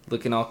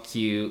 Looking all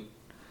cute.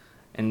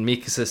 And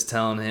Mikasa's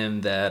telling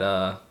him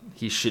that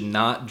he should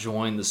not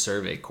join the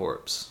Survey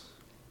Corps.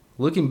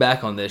 Looking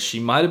back on this, she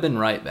might have been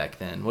right back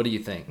then. What do you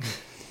think?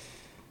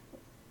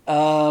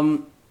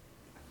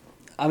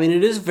 I mean,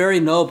 it is very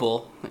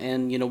noble,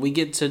 and we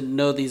get to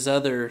know these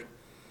other,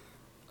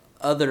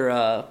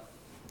 I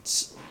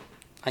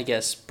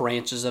guess,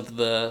 branches of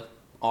the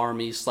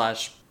army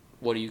 /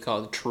 what do you call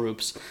it, the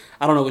troops?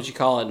 I don't know what you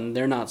call it, and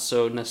they're not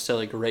so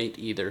necessarily great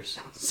either.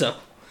 So,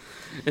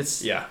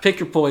 it's pick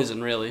your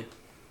poison, really.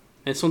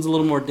 This one's a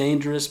little more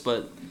dangerous,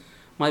 but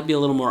might be a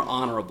little more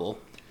honorable.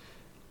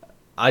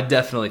 I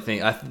definitely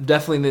think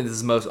this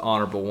is the most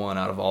honorable one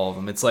out of all of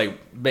them. It's like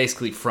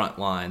basically front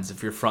lines.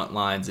 If you're front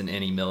lines in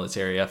any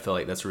military, I feel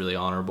like that's really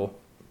honorable.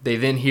 They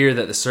then hear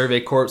that the Survey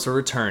Corps are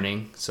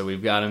returning. So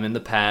we've got them in the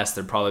past.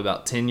 They're probably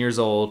about 10 years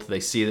old. They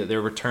see that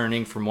they're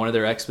returning from one of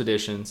their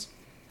expeditions.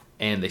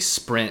 And they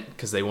sprint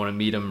because they want to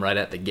meet them right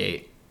at the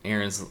gate.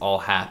 Aaron's all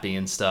happy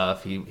and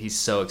stuff. He's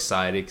so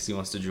excited because he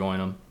wants to join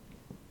them.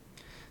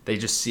 They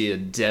just see a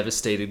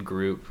devastated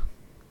group.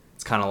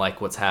 It's kind of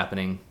like what's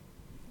happening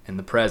in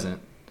the present.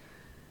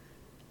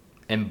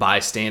 And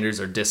bystanders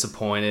are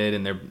disappointed,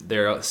 and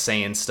they're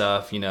saying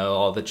stuff,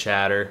 all the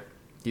chatter.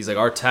 He's like,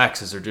 our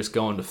taxes are just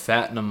going to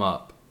fatten them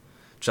up.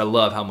 Which I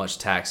love how much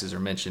taxes are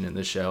mentioned in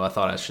this show. I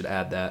thought I should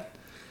add that.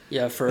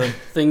 Yeah, for a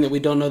thing that we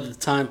don't know the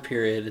time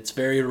period, it's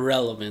very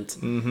relevant.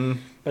 Mm-hmm.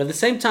 But at the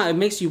same time, it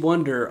makes you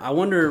wonder. I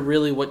wonder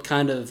really what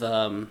kind of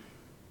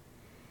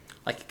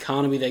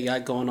economy they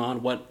got going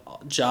on,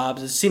 what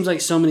jobs. It seems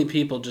like so many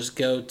people just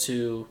go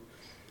to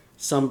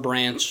some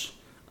branch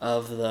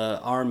of the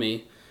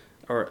army,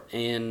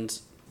 and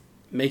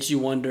makes you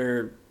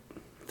wonder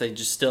if they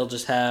still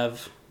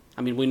have.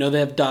 I mean, we know they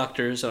have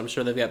doctors, and I'm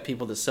sure they've got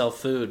people that sell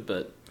food,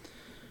 but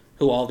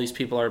who all these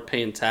people are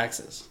paying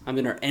taxes? I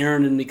mean, are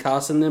Aaron and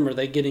Mikasa and them, are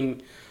they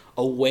getting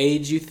a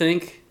wage, you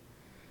think?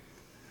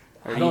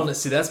 I don't know.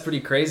 See, that's pretty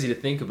crazy to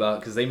think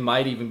about, because they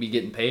might even be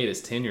getting paid as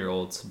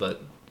 10-year-olds,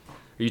 but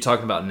are you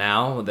talking about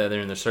now that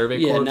they're in the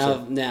Survey Corps?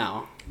 Yeah,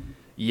 now.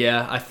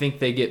 Yeah, I think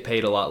they get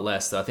paid a lot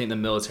less, though. I think the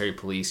military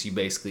police, you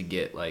basically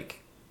get,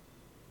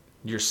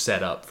 you're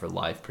set up for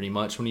life pretty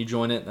much when you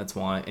join it. That's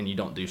why, and you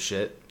don't do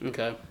shit.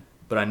 Okay.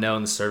 but I know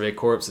in the Survey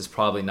Corps it's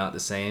probably not the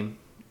same.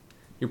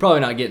 You're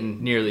probably not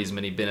getting nearly as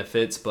many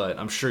benefits, but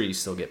I'm sure you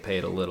still get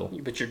paid a little.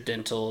 But your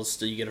dental,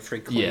 you get a free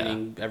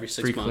cleaning every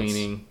 6 months. Free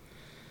cleaning.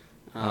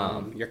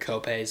 Your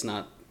copay is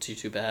not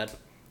too bad.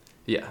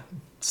 Yeah,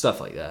 stuff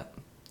like that.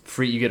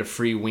 You get a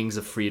free Wings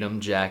of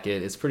Freedom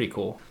jacket. It's pretty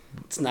cool.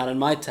 It's not in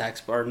my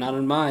not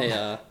in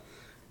my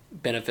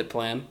benefit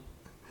plan.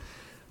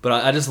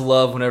 But I just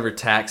love whenever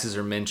taxes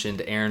are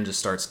mentioned, Aaron just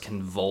starts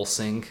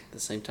convulsing. At the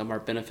same time, our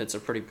benefits are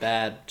pretty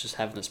bad just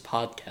having this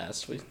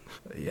podcast.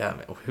 Yeah,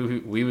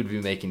 man, we would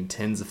be making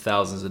tens of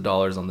thousands of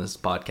dollars on this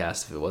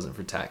podcast if it wasn't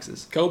for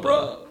taxes.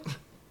 Cobra!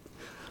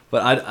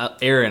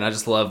 But Aaron, I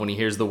just love when he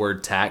hears the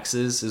word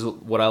taxes, is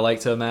what I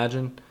like to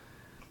imagine,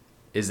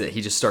 is that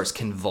he just starts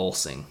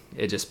convulsing.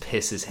 It just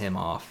pisses him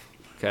off.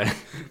 Okay?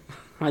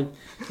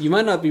 You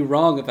might not be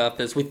wrong about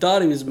this. We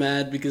thought he was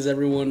mad because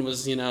everyone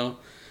was,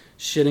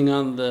 shitting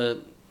on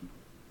the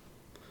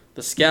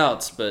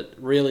scouts, but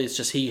really it's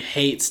just he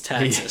hates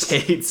taxes. He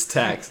hates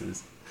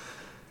taxes.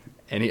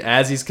 And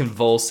as he's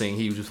convulsing,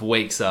 he just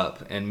wakes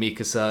up, and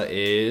Mikasa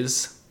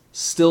is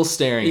still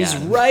staring at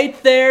him. He's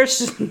right there.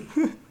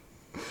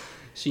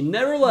 She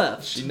never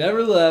left. She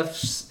never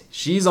left.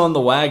 She's on the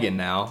wagon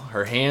now.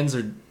 Her hands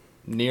are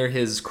near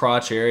his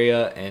crotch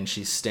area, and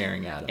she's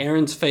staring at him.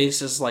 Aaron's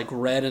face is like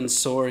red and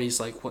sore.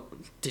 He's like, "What?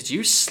 Did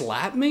you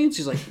slap me?" And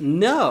she's like,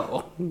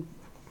 "No."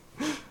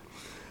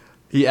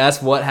 He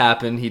asks what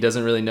happened. He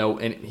doesn't really know,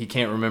 and he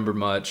can't remember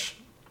much.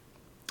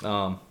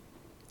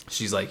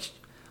 She's like,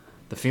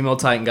 the female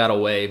Titan got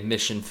away,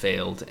 mission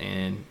failed,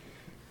 and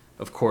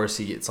of course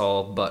he gets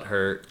all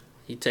butthurt.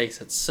 He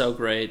takes it so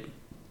great.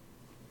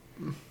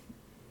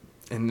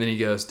 And then he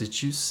goes,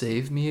 "Did you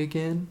save me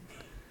again?"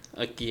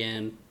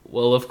 Again.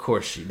 Well, of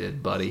course she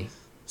did, buddy.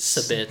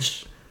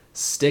 Bitch.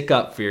 Stick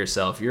up for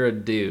yourself. You're a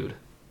dude.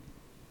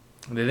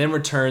 They then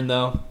return,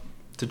 though,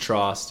 to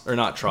Trost. Or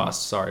not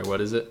Trost, sorry. What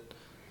is it?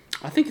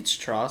 I think it's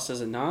Trost,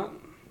 is it not?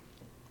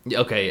 Yeah,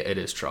 okay, it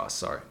is Trost,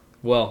 sorry.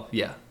 Well,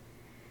 yeah.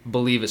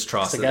 Believe it's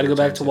Trost. So I got to go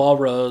back to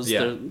Walrose. Yeah.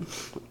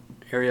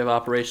 The area of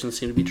operations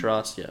seem to be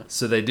Trost, yeah.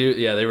 So they do,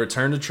 yeah, they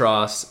return to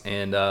Trost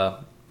and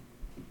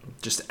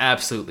just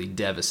absolutely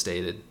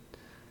devastated.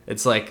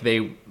 It's like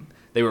they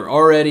were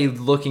already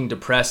looking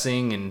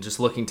depressing and just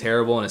looking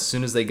terrible, and as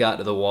soon as they got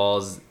to the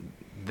walls,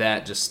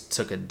 that just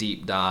took a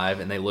deep dive,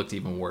 and they looked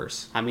even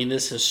worse. I mean,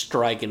 this is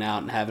striking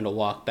out and having to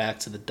walk back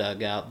to the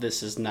dugout.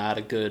 This is not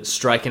a good...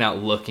 Striking out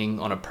looking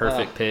on a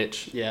perfect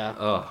pitch. Yeah.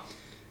 Ugh.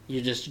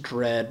 You just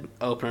dread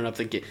opening up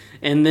the gate.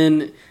 And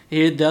then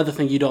here, the other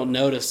thing you don't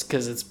notice,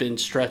 because it's been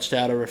stretched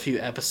out over a few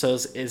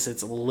episodes, is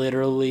it's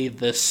literally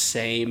the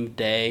same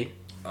day.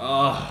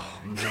 Oh,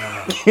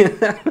 no.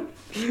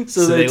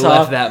 So they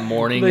left that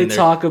morning. They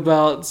talk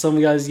about some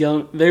guys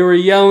yelling. They were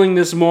yelling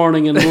this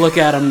morning, and look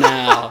at them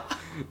now.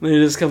 They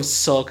just come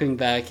sulking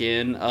back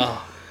in.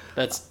 Oh,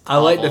 that's awful. I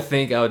like to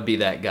think I would be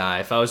that guy.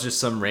 If I was just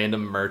some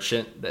random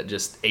merchant that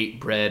just ate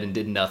bread and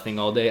did nothing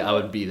all day, I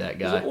would be that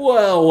guy.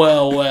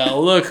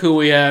 Well, look who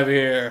we have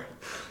here.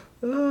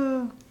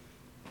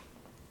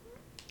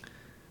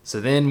 So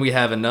then we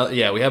have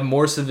we have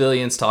more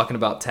civilians talking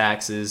about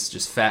taxes,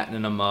 just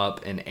fattening them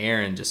up, and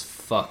Aaron just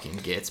fucking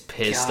gets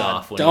pissed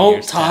off when he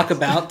hears Don't talk taxes.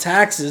 about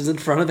taxes in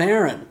front of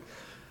Aaron.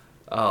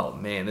 Oh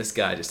man, this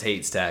guy just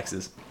hates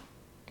taxes.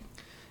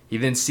 He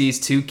then sees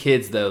two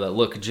kids though that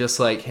look just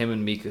like him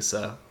and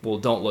Mikasa. Well,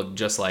 don't look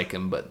just like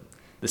him, but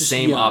just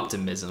same young.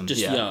 Optimism.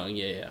 Just young,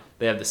 yeah.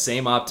 They have the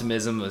same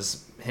optimism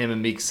as him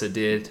and Mikasa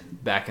did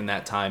back in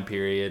that time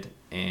period,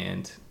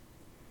 and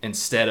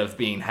instead of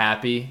being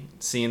happy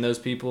seeing those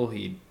people,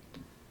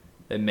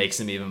 it makes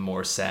him even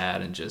more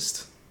sad and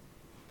just...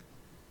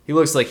 He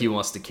looks like he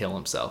wants to kill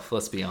himself,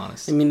 let's be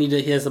honest. I mean,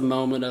 he has a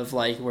moment of,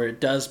 like, where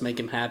it does make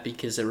him happy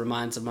because it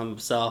reminds him of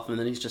himself, and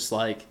then he's just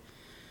like,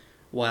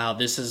 wow,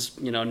 this is,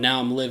 now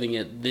I'm living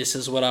it. This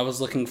is what I was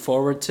looking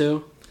forward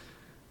to.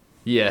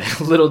 Yeah,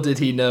 little did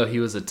he know he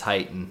was a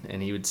Titan,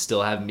 and he would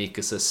still have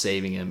Mikasa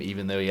saving him,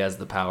 even though he has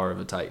the power of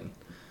a Titan.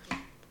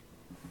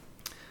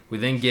 We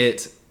then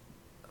get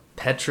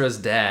Petra's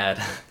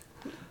dad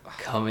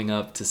coming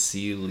up to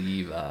see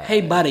Levi.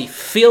 Hey, buddy,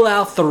 feel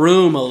out the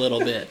room a little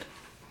bit.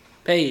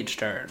 Page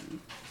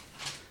turn.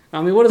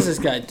 I mean, what is this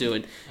guy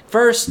doing?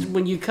 First,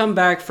 when you come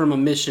back from a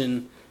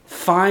mission,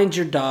 find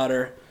your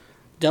daughter,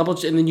 and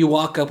then you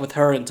walk up with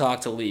her and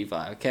talk to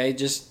Levi, okay?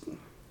 Just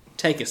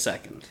take a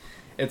second.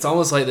 It's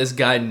almost like this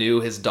guy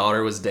knew his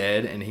daughter was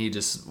dead, and he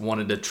just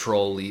wanted to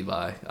troll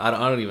Levi. I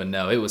don't even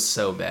know. It was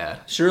so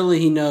bad. Surely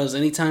he knows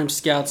anytime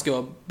scouts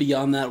go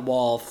beyond that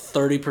wall,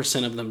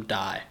 30% of them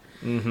die.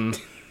 Mm-hmm.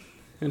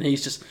 And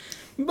he's just...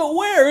 But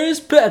where is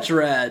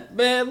Petra at?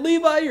 Man,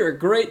 Levi, you're a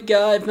great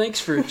guy. Thanks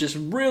for just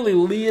really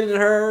leading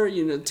her,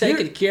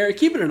 taking care,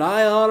 keeping an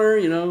eye on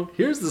her,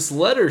 Here's this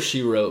letter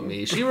she wrote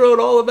me. She wrote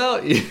all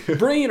about you.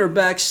 Bringing her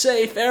back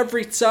safe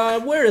every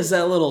time. Where is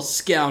that little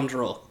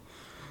scoundrel?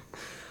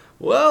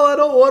 Well, I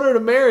don't want her to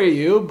marry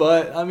you,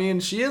 but, I mean,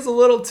 she is a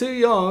little too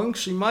young.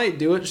 She might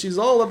do it. She's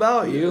all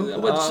about you.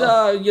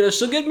 But,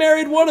 she'll get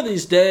married one of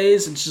these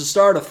days, and she'll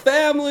start a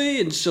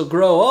family, and she'll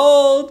grow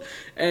old,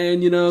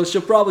 And,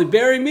 she'll probably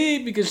bury me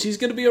because she's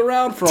going to be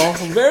around for a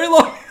very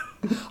long.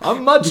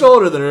 I'm much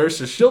older than her,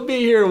 so she'll be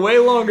here way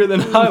longer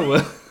than I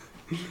will.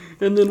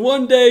 And then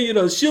one day,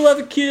 she'll have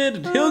a kid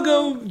and he'll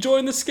go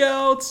join the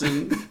Scouts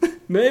and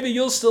maybe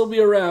you'll still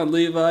be around,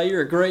 Levi.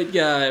 You're a great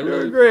guy.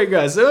 You're a great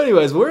guy. So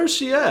anyways, where's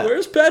she at?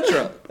 Where's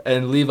Petra?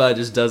 And Levi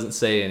just doesn't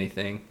say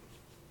anything.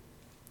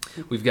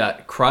 We've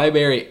got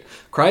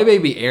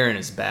Crybaby Aaron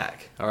is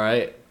back, all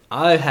right?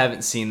 I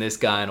haven't seen this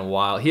guy in a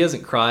while. He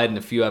hasn't cried in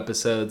a few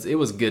episodes. It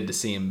was good to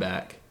see him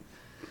back.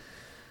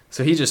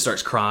 So he just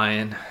starts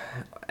crying.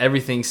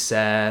 Everything's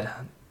sad.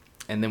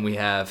 And then we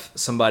have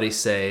somebody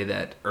say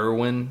that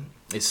Erwin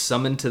is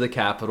summoned to the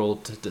Capitol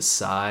to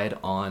decide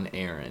on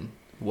Aaron,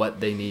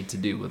 what they need to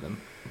do with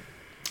him.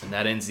 And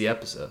that ends the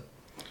episode.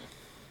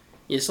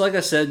 It's like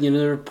I said,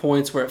 there were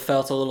points where it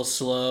felt a little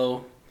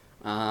slow.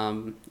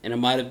 And it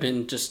might have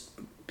been just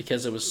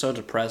because it was so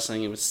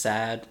depressing. It was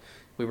sad.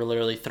 We were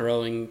literally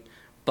throwing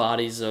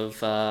bodies of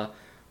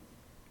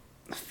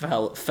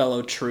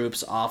fellow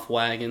troops off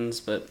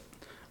wagons. But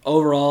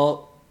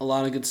overall, a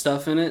lot of good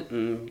stuff in it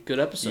and good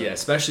episode. Yeah,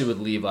 especially with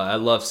Levi. I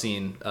love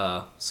seeing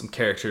some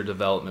character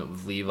development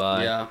with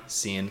Levi. Yeah.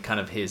 Seeing kind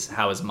of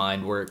how his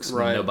mind works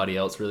right. when nobody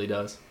else really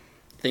does.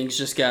 Things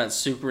just got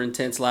super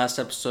intense last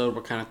episode.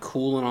 We're kind of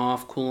cooling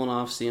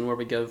off, seeing where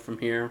we go from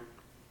here.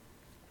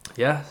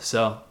 Yeah,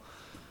 so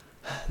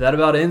that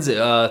about ends it.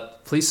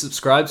 Please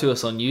subscribe to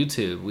us on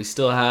YouTube. We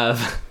still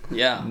have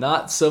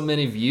not so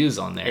many views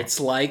on there. It's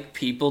like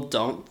people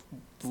don't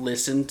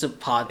listen to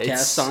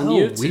podcasts on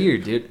YouTube. It's so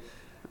weird, dude.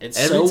 It's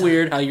so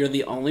weird how you're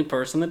the only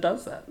person that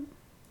does that.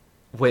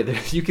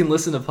 Wait, you can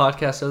listen to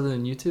podcasts other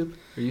than YouTube?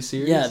 Are you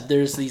serious? Yeah,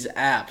 there's these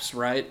apps,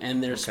 right?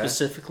 And they're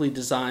specifically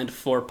designed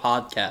for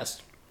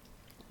podcasts.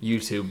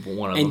 YouTube,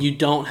 one of them. And you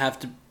don't have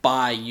to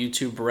buy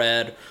YouTube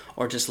Red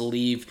or just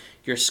leave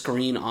your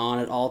screen on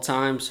at all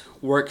times.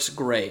 Works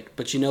great.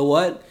 But you know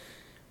what?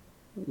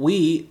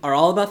 We are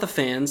all about the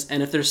fans,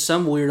 and if there's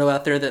some weirdo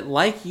out there that,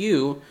 like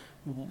you,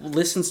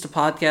 listens to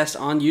podcasts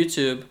on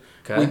YouTube,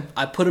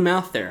 I put them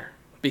out there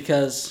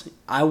because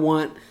I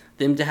want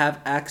them to have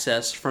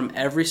access from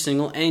every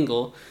single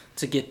angle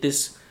to get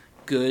this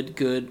good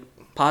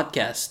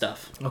podcast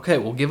stuff. Okay,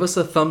 well, give us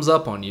a thumbs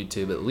up on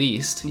YouTube at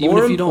least, even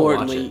if you don't watch it.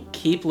 More importantly,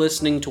 keep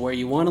listening to where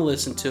you want to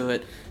listen to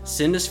it.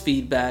 Send us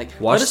feedback.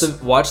 Watch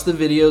the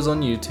videos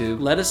on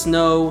YouTube. Let us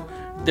know.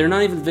 They're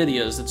not even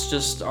videos. It's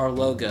just our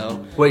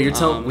logo. Wait, you're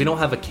telling we don't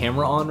have a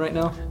camera on right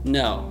now?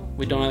 No,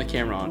 we don't have a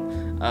camera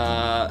on.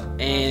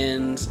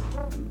 And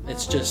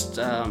it's just...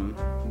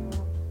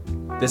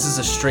 this is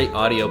a straight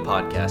audio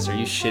podcast. Are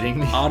you shitting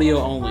me? Audio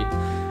only.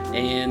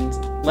 And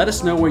let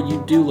us know where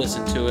you do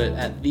listen to it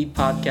at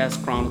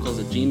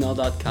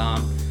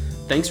thepodcastchronicles@gmail.com.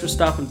 Thanks for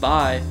stopping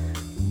by.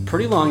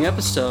 Pretty long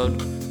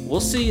episode.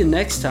 We'll see you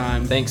next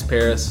time. Thanks,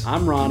 Paris.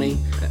 I'm Ronnie.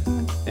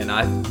 And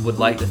I would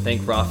like to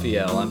thank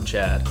Raphael. I'm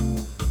Chad.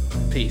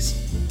 Peace.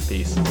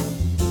 Peace.